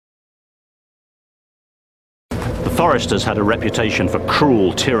foresters had a reputation for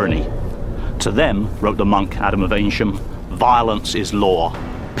cruel tyranny. To them, wrote the monk Adam of Ancient, violence is law,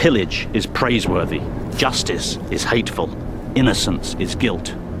 pillage is praiseworthy, justice is hateful, innocence is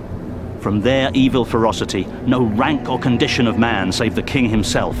guilt. From their evil ferocity, no rank or condition of man save the king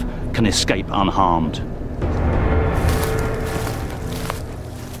himself can escape unharmed.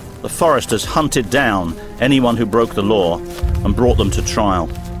 The foresters hunted down anyone who broke the law and brought them to trial.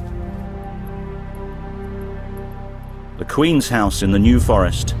 The Queen's House in the New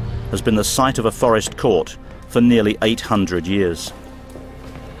Forest has been the site of a forest court for nearly 800 years.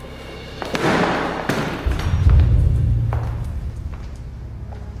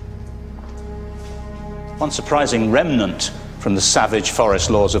 One surprising remnant from the savage forest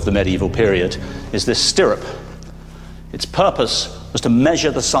laws of the medieval period is this stirrup. Its purpose was to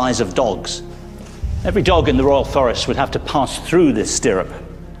measure the size of dogs. Every dog in the Royal Forest would have to pass through this stirrup.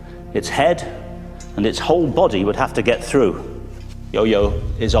 Its head and its whole body would have to get through. Yo-Yo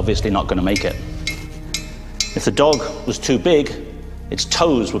is obviously not going to make it. If the dog was too big, its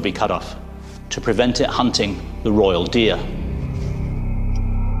toes would be cut off to prevent it hunting the royal deer.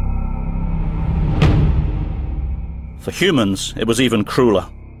 For humans, it was even crueler.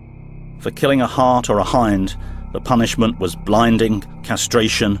 For killing a hart or a hind, the punishment was blinding,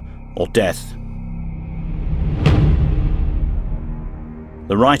 castration, or death.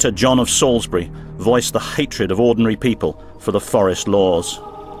 The writer John of Salisbury voiced the hatred of ordinary people for the forest laws.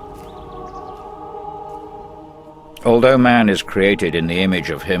 Although man is created in the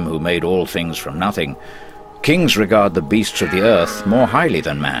image of him who made all things from nothing, kings regard the beasts of the earth more highly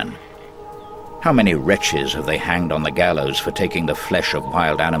than man. How many wretches have they hanged on the gallows for taking the flesh of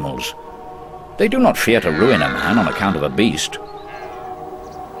wild animals? They do not fear to ruin a man on account of a beast.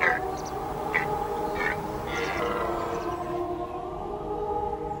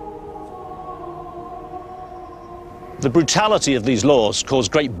 The brutality of these laws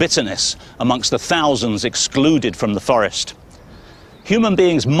caused great bitterness amongst the thousands excluded from the forest. Human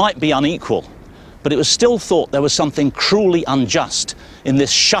beings might be unequal, but it was still thought there was something cruelly unjust in this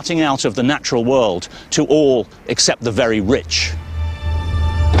shutting out of the natural world to all except the very rich.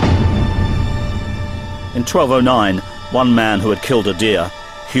 In 1209, one man who had killed a deer,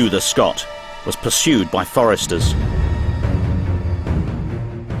 Hugh the Scot, was pursued by foresters.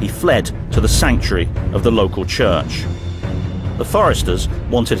 He fled to the sanctuary of the local church. The foresters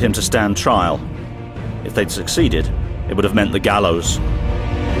wanted him to stand trial. If they'd succeeded, it would have meant the gallows.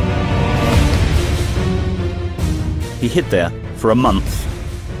 He hid there for a month.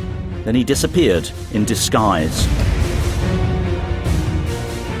 Then he disappeared in disguise.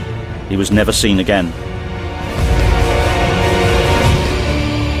 He was never seen again.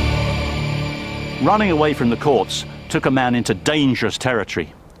 Running away from the courts took a man into dangerous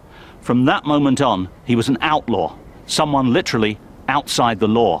territory. From that moment on, he was an outlaw, someone literally outside the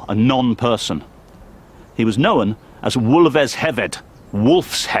law, a non-person. He was known as Wolves Heved,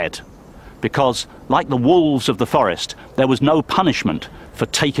 wolf's head, because, like the wolves of the forest, there was no punishment for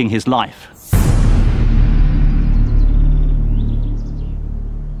taking his life.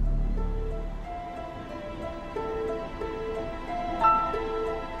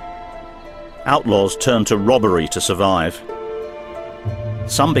 Outlaws turned to robbery to survive.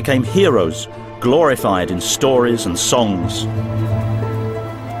 Some became heroes, glorified in stories and songs.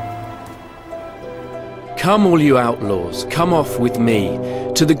 Come all you outlaws, come off with me,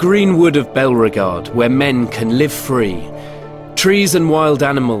 to the green wood of Belregard, where men can live free. Trees and wild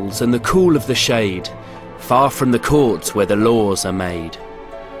animals and the cool of the shade, far from the courts where the laws are made.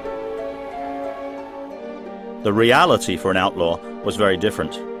 The reality for an outlaw was very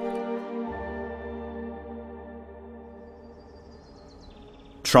different.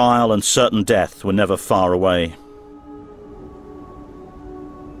 Trial and certain death were never far away.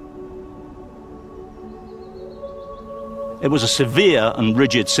 It was a severe and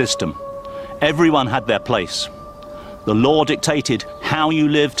rigid system. Everyone had their place. The law dictated how you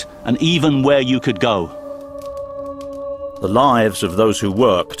lived and even where you could go. The lives of those who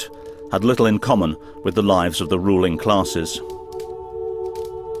worked had little in common with the lives of the ruling classes.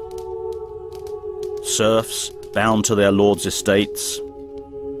 Serfs bound to their lords' estates,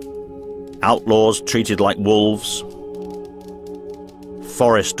 outlaws treated like wolves,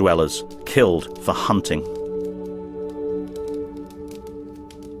 forest dwellers killed for hunting.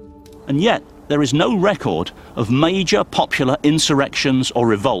 And yet, there is no record of major popular insurrections or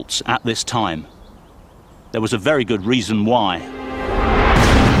revolts at this time. There was a very good reason why.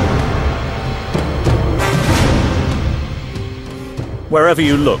 Wherever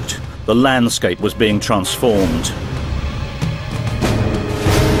you looked, the landscape was being transformed.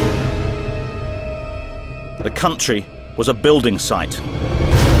 The country was a building site.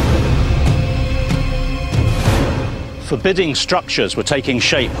 Forbidding structures were taking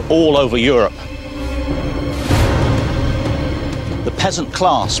shape all over Europe. The peasant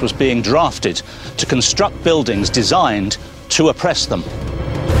class was being drafted to construct buildings designed to oppress them.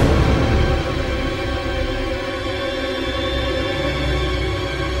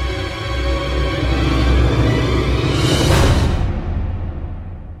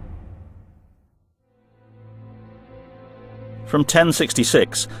 From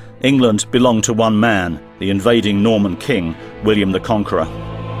 1066, England belonged to one man, the invading Norman king, William the Conqueror.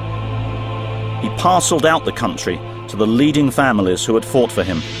 He parcelled out the country to the leading families who had fought for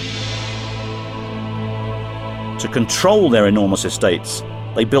him. To control their enormous estates,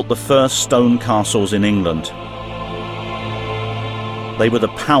 they built the first stone castles in England. They were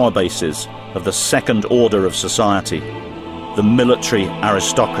the power bases of the second order of society, the military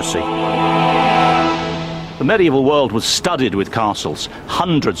aristocracy. The medieval world was studded with castles,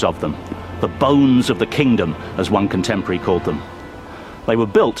 hundreds of them, the bones of the kingdom, as one contemporary called them. They were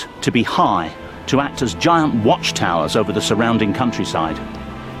built to be high, to act as giant watchtowers over the surrounding countryside,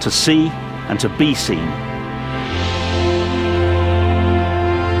 to see and to be seen.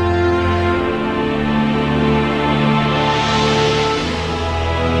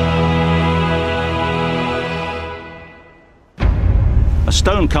 A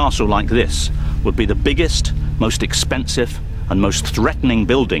stone castle like this would be the biggest, most expensive and most threatening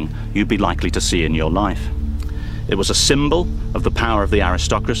building you'd be likely to see in your life. It was a symbol of the power of the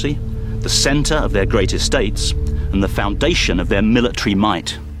aristocracy, the centre of their great estates, and the foundation of their military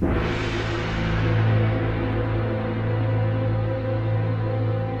might.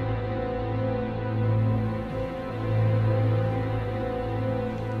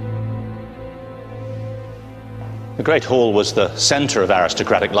 The Great Hall was the centre of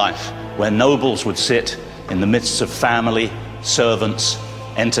aristocratic life, where nobles would sit in the midst of family, servants,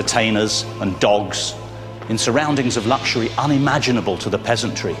 entertainers and dogs, in surroundings of luxury unimaginable to the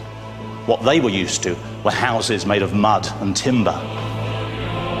peasantry. What they were used to were houses made of mud and timber.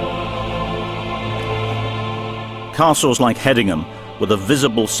 Castles like Hedingham were the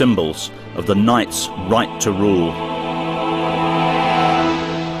visible symbols of the knight's right to rule.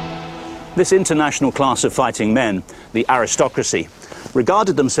 This international class of fighting men, the aristocracy,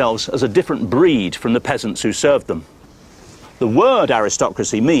 regarded themselves as a different breed from the peasants who served them. The word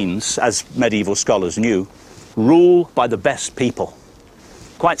aristocracy means, as medieval scholars knew, rule by the best people.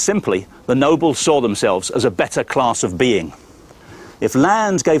 Quite simply, the nobles saw themselves as a better class of being. If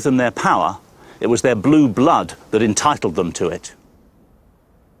land gave them their power, it was their blue blood that entitled them to it.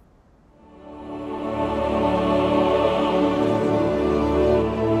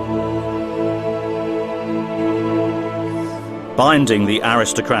 Binding the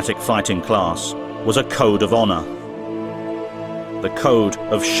aristocratic fighting class was a code of honour, the code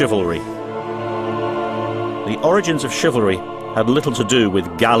of chivalry. The origins of chivalry had little to do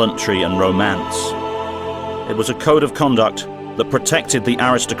with gallantry and romance. It was a code of conduct that protected the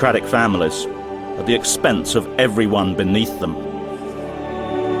aristocratic families at the expense of everyone beneath them.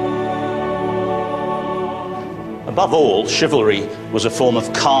 Above all, chivalry was a form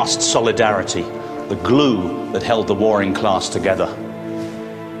of caste solidarity, the glue that held the warring class together.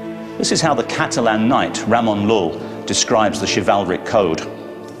 This is how the Catalan knight Ramon Lull describes the chivalric code.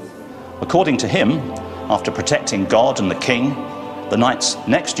 According to him, after protecting God and the king, the knight's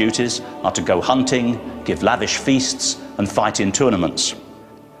next duties are to go hunting, give lavish feasts, and fight in tournaments.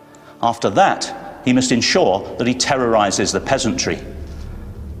 After that, he must ensure that he terrorizes the peasantry.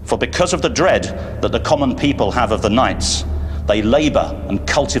 For because of the dread that the common people have of the knights, they labor and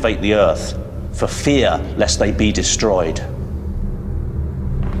cultivate the earth, for fear lest they be destroyed.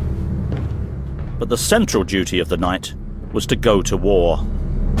 But the central duty of the knight was to go to war.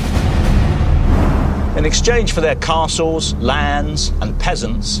 In exchange for their castles, lands and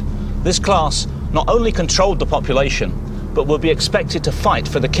peasants, this class not only controlled the population, but would be expected to fight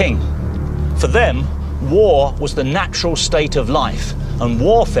for the king. For them, war was the natural state of life, and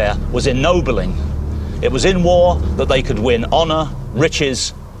warfare was ennobling. It was in war that they could win honour,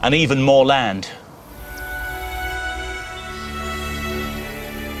 riches, and even more land.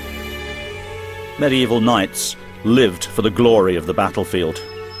 Medieval knights lived for the glory of the battlefield.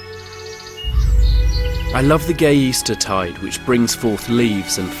 I love the gay Eastertide which brings forth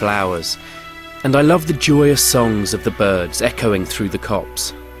leaves and flowers, and I love the joyous songs of the birds echoing through the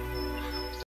copse.